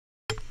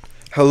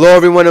Hello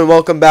everyone and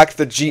welcome back to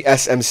the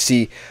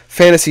GSMC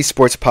Fantasy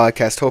Sports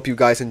Podcast. Hope you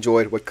guys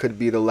enjoyed what could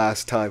be the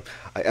last time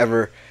I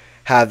ever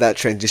had that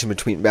transition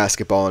between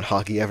basketball and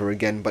hockey ever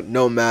again. But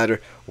no matter,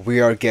 we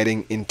are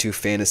getting into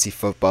fantasy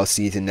football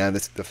season now.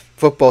 This is the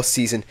football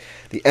season.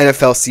 The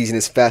NFL season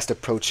is fast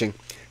approaching.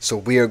 So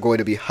we are going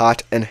to be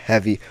hot and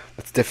heavy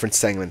with different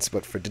segments.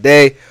 But for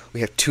today,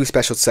 we have two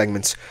special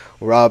segments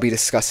where I'll be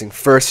discussing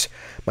first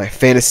my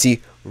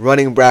fantasy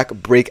running back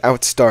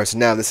breakout stars.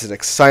 Now, this is an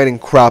exciting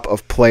crop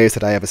of players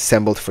that I have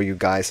assembled for you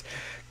guys.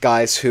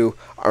 Guys who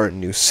are in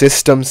new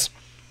systems,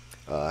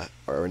 are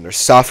in their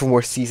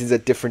sophomore seasons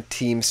at different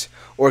teams,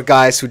 or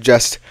guys who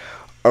just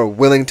are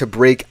willing to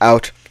break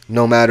out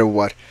no matter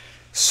what.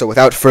 So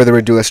without further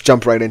ado, let's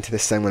jump right into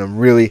this segment. I'm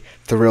really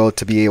thrilled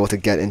to be able to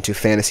get into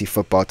fantasy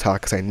football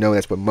talk because I know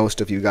that's what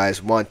most of you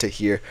guys want to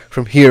hear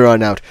from here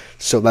on out.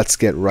 So let's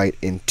get right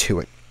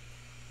into it.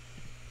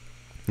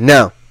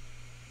 Now,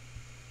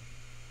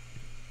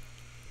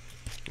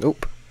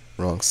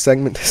 wrong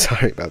segment.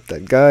 Sorry about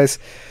that, guys.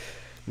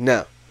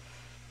 Now,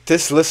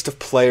 this list of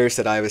players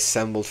that I've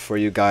assembled for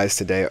you guys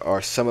today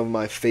are some of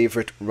my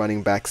favorite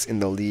running backs in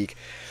the league,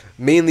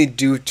 mainly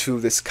due to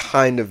this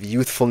kind of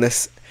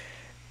youthfulness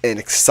and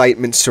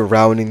excitement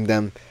surrounding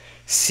them,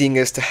 seeing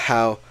as to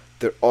how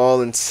they're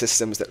all in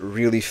systems that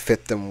really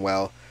fit them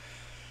well,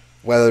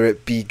 whether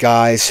it be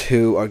guys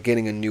who are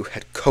getting a new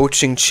head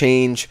coaching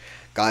change,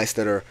 guys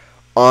that are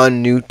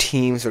on new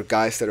teams, or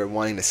guys that are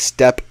wanting to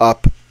step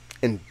up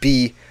and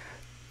be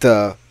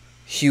the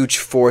huge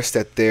force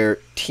that their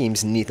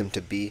teams need them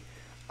to be.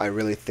 I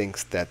really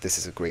think that this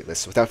is a great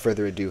list. So without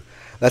further ado,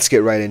 let's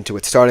get right into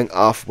it. Starting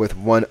off with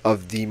one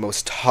of the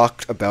most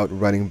talked about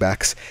running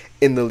backs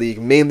in the league,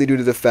 mainly due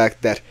to the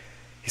fact that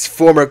his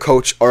former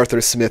coach,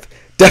 Arthur Smith,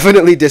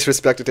 definitely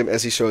disrespected him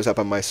as he shows up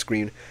on my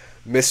screen,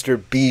 Mr.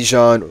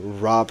 Bijan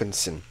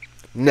Robinson.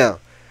 Now,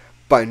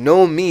 by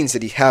no means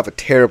did he have a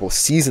terrible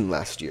season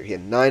last year. He had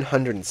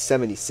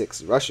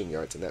 976 rushing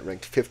yards, and that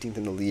ranked 15th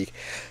in the league.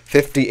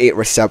 58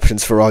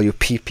 receptions for all you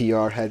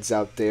PPR heads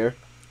out there.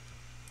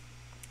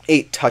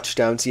 8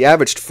 touchdowns. He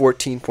averaged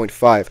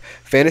 14.5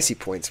 fantasy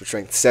points, which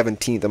ranked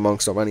 17th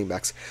amongst all running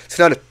backs.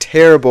 So not a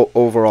terrible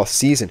overall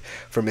season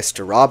for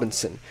Mr.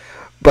 Robinson.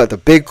 But the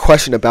big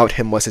question about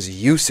him was his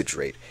usage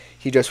rate.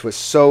 He just was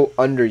so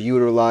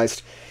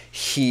underutilized.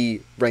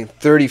 He ranked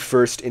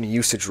 31st in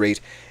usage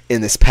rate in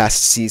this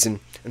past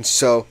season. And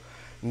so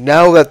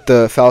now that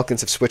the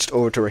Falcons have switched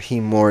over to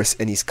Raheem Morris,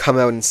 and he's come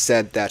out and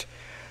said that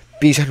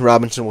Bijan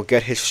Robinson will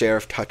get his share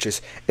of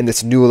touches in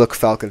this new-look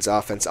Falcons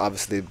offense.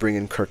 Obviously, they bring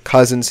in Kirk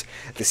Cousins.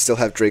 They still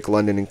have Drake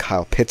London and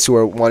Kyle Pitts who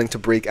are wanting to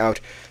break out.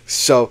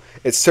 So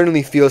it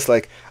certainly feels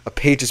like a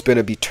page is going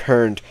to be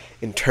turned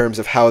in terms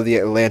of how the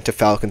Atlanta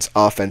Falcons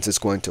offense is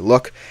going to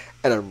look.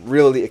 And I'm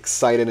really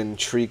excited and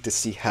intrigued to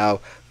see how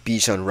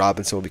Bijan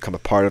Robinson will become a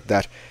part of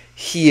that.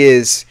 He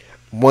is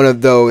one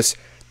of those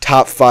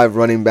top 5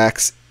 running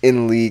backs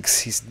in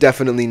leagues. He's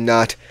definitely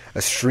not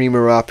a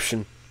streamer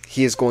option.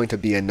 He is going to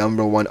be a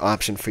number 1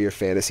 option for your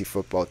fantasy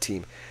football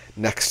team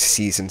next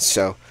season.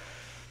 So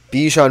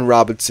Bijan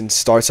Robinson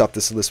starts off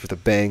this list with a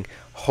bang.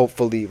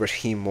 Hopefully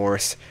Raheem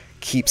Morris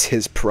keeps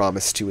his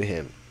promise to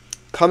him.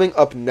 Coming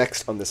up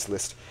next on this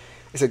list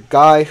is a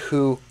guy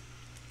who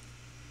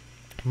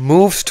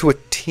moves to a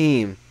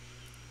team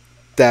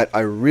that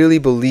I really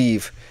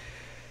believe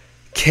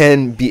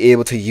can be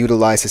able to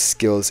utilize his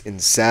skills in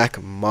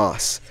Zach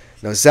Moss.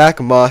 Now, Zach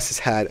Moss has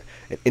had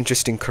an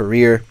interesting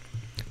career,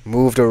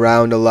 moved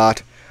around a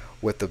lot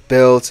with the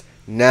Bills.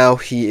 Now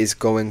he is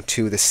going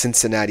to the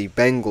Cincinnati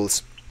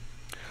Bengals,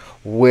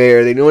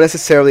 where they don't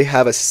necessarily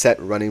have a set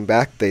running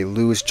back. They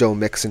lose Joe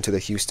Mixon to the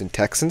Houston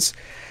Texans.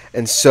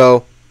 And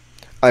so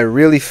I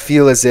really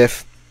feel as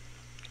if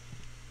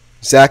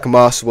Zach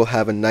Moss will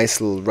have a nice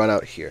little run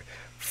out here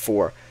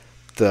for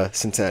the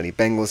Cincinnati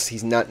Bengals.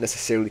 He's not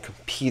necessarily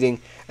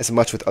competing as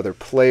much with other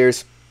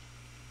players.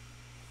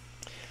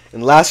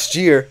 And last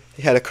year,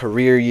 he had a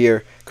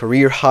career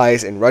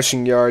highs in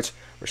rushing yards,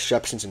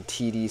 receptions, and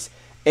TDs,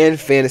 and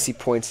fantasy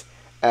points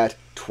at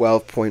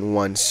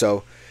 12.1.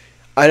 So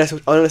I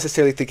don't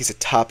necessarily think he's a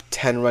top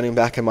 10 running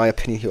back. In my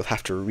opinion, he'll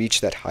have to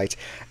reach that height.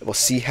 And we'll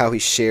see how he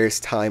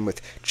shares time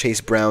with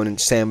Chase Brown and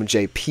Sam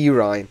J.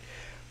 Pirine.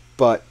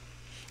 But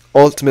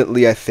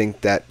ultimately, I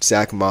think that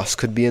Zach Moss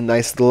could be a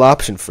nice little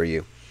option for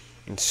you.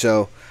 And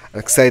so I'm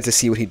excited to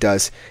see what he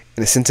does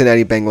in the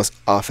Cincinnati Bengals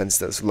offense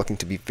that is looking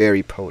to be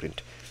very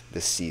potent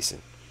this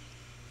season.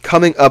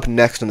 Coming up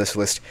next on this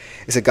list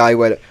is a guy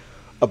who had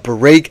a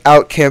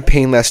breakout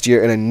campaign last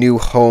year and a new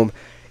home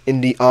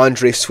in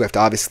DeAndre Swift.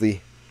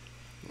 Obviously,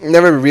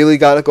 never really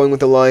got it going with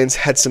the Lions,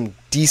 had some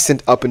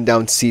decent up and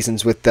down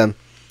seasons with them,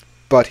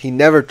 but he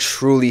never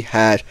truly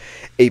had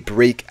a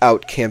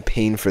breakout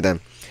campaign for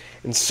them.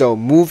 And so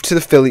moved to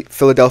the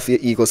Philadelphia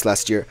Eagles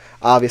last year.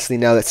 Obviously,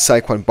 now that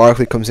Saquon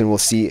Barkley comes in, we'll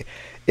see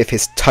if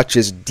his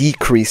touches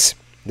decrease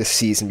this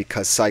season,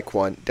 because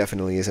Saquon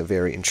definitely is a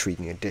very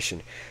intriguing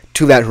addition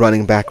to that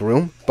running back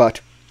room. But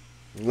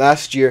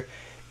last year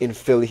in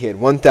Philly, he had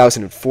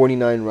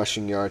 1,049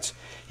 rushing yards.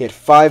 He He had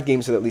 5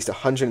 games with at least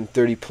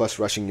 130 plus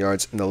rushing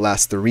yards in the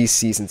last 3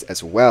 seasons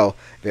as well.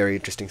 Very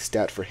interesting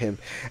stat for him.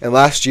 And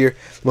last year,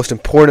 the most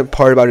important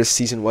part about his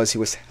season was he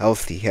was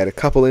healthy. He had a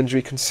couple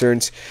injury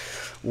concerns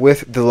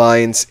with the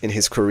Lions in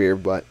his career,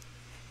 but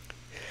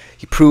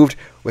he proved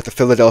with the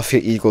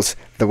Philadelphia Eagles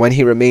that when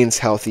he remains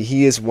healthy,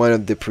 he is one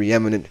of the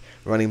preeminent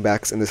running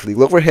backs in this league.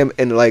 Look for him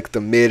in like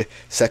the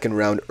mid-second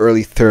round,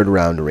 early third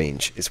round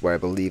range is where I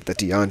believe that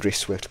DeAndre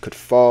Swift could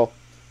fall.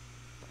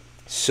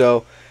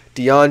 So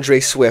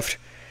DeAndre Swift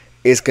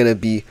is going to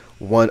be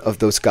one of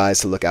those guys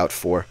to look out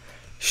for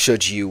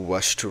should you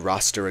wish to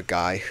roster a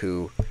guy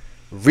who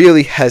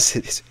really has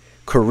his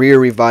career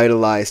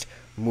revitalized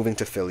moving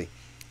to Philly.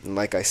 And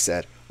like I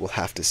said, we'll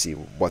have to see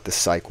what the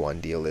Saquon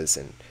deal is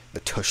and the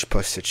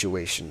tush-push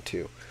situation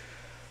too.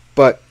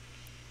 But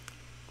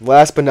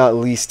last but not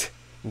least,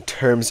 in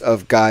terms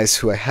of guys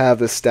who I have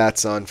the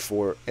stats on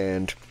for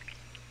and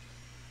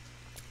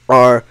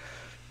are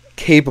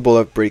capable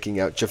of breaking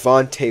out,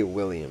 Javonte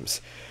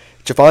Williams.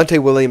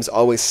 Javonte Williams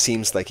always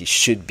seems like he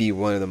should be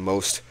one of the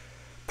most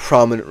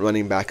prominent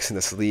running backs in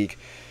this league.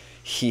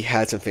 He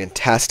had some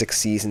fantastic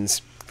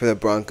seasons for the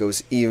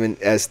Broncos, even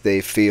as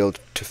they failed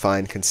to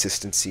find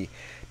consistency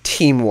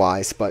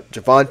team-wise, but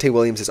Javonte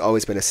Williams has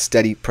always been a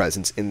steady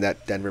presence in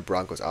that Denver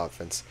Broncos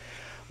offense.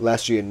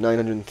 Last year, he had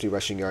 903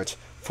 rushing yards,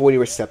 40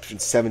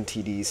 receptions, 7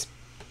 TDs.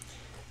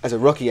 As a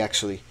rookie,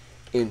 actually,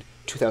 in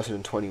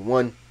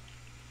 2021.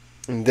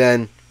 And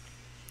then,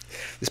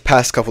 this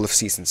past couple of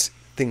seasons,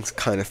 things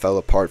kind of fell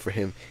apart for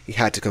him. He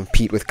had to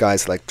compete with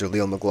guys like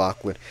Jaleel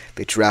McLaughlin.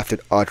 They drafted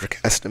Audric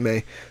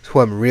Estime, who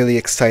I'm really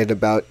excited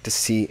about to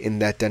see in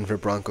that Denver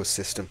Broncos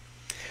system.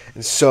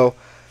 And so,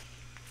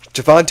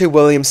 Javonte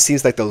Williams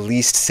seems like the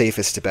least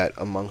safest bet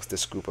amongst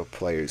this group of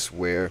players,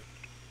 where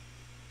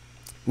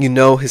you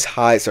know his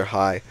highs are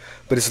high,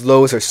 but his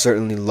lows are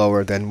certainly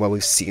lower than what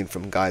we've seen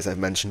from guys I've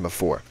mentioned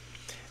before.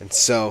 And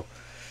so,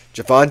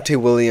 Javonte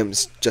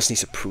Williams just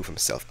needs to prove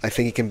himself. I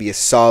think he can be a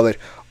solid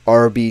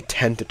RB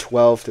 10 to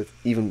 12 to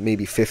even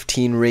maybe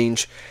 15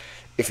 range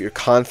if you're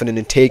confident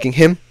in taking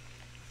him.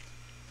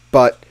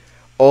 But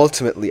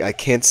ultimately, I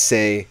can't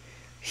say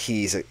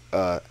he's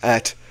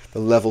at the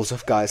levels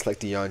of guys like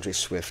DeAndre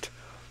Swift,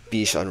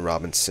 Bijan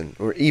Robinson,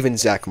 or even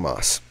Zach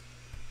Moss.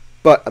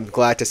 But I'm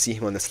glad to see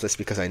him on this list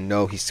because I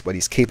know what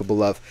he's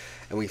capable of,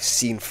 and we've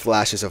seen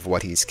flashes of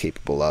what he's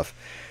capable of.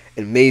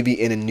 And maybe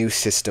in a new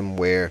system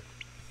where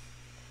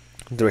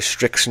the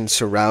restrictions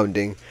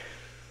surrounding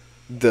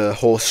the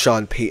whole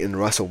Sean Payton,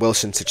 Russell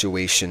Wilson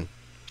situation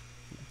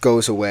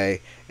goes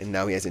away, and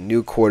now he has a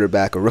new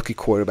quarterback, a rookie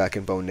quarterback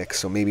in Bo Nix,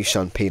 so maybe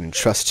Sean Payton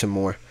trusts him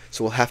more.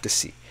 So we'll have to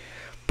see.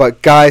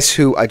 But guys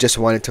who I just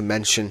wanted to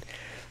mention,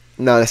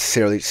 not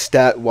necessarily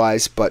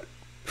stat-wise, but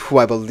who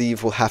I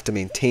believe will have to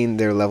maintain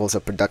their levels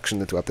of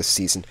production throughout the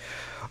season,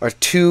 are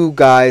 2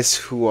 guys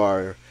who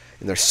are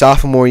in their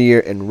sophomore year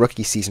and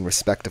rookie season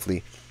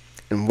respectively.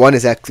 And one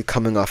is actually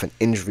coming off an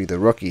injury, the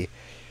rookie,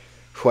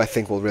 who I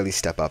think will really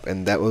step up.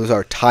 And those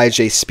are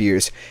Tyjae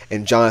Spears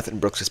and Jonathan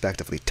Brooks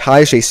respectively.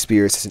 Tyjae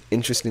Spears is an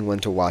interesting one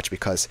to watch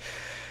because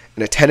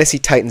in a Tennessee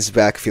Titans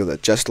backfield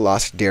that just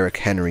lost Derrick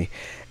Henry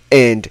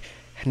and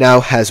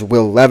now has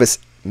Will Levis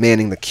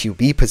manning the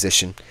QB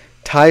position,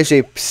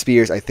 Tyjae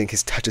Spears, I think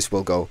his touches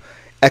will go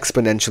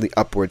exponentially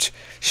upwards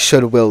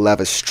should Will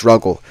Levis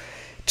struggle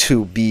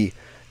to be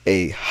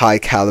a high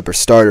caliber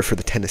starter for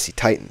the Tennessee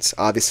Titans.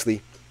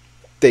 Obviously,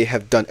 they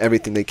have done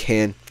everything they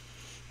can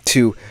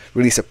to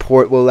really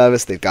support Will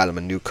Levis. They've got him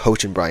a new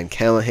coach in Brian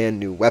Callahan,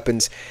 new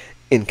weapons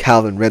in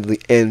Calvin Ridley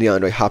and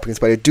DeAndre Hopkins,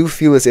 but I do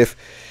feel as if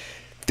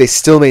they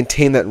still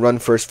maintain that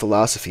run-first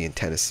philosophy in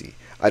Tennessee.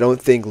 I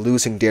don't think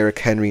losing Derrick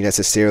Henry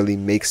necessarily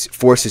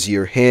forces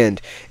your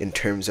hand in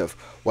terms of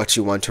what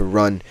you want to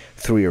run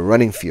through your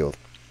running field.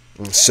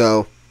 And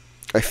so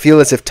I feel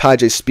as if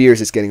Tyjae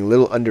Spears is getting a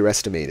little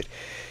underestimated.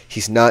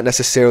 He's not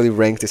necessarily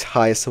ranked as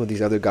high as some of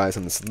these other guys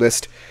on this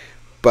list,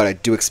 but I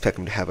do expect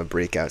him to have a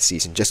breakout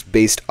season just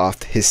based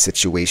off his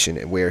situation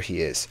and where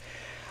he is.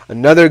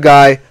 Another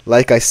guy,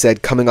 like I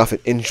said, coming off an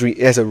injury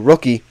as a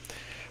rookie,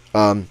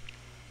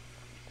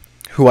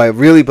 who I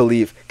really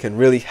believe can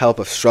really help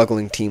a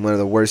struggling team, one of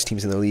the worst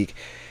teams in the league,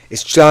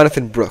 is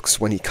Jonathan Brooks.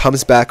 When he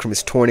comes back from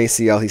his torn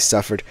ACL he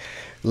suffered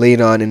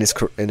late on in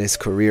his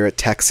career at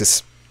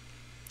Texas,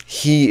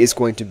 he is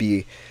going to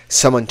be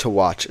someone to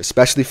watch,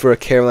 especially for a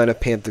Carolina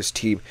Panthers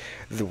team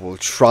that will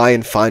try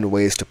and find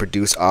ways to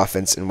produce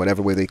offense in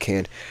whatever way they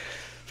can.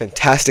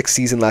 Fantastic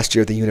season last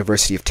year at the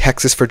University of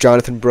Texas for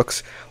Jonathan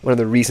Brooks. One of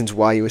the reasons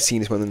why he was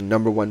seen as one of the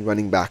number 1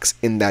 running backs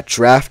in that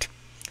draft.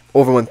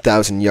 Over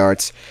 1,000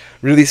 yards.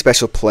 Really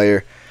special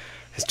player.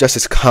 It's just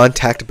his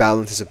contact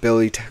balance, his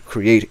ability to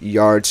create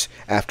yards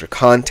after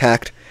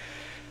contact.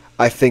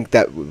 I think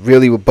that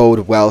really would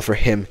bode well for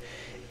him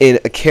in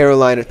a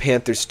Carolina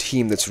Panthers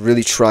team that's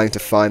really trying to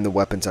find the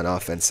weapons on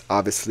offense.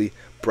 Obviously,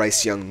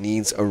 Bryce Young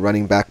needs a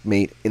running back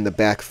mate in the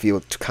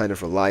backfield to kind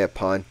of rely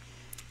upon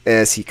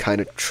as he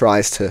kind of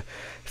tries to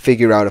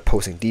figure out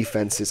opposing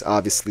defenses.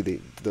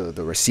 Obviously,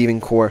 the receiving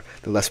core,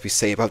 the less we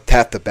say about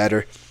that, the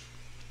better.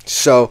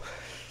 So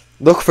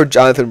look for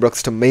Jonathan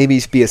Brooks to maybe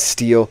be a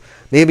steal.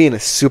 Maybe in a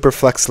super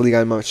flex league,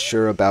 I'm not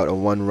sure about a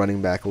one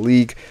running back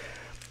league,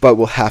 but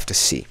we'll have to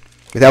see.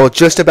 That will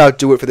just about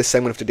do it for this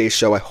segment of today's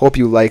show. I hope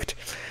you liked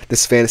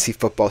this fantasy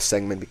football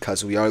segment,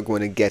 because we are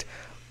going to get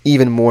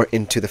even more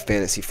into the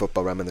fantasy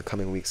football realm in the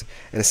coming weeks,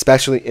 and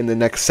especially in the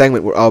next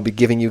segment where I'll be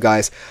giving you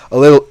guys a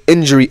little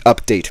injury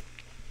update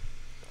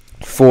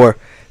for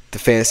the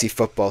fantasy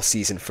football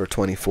season for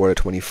 24 to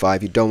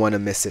 25. You don't want to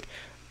miss it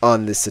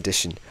on this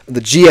edition of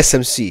the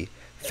GSMC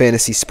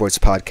Fantasy Sports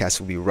Podcast.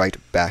 We'll be right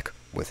back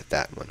with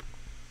that one.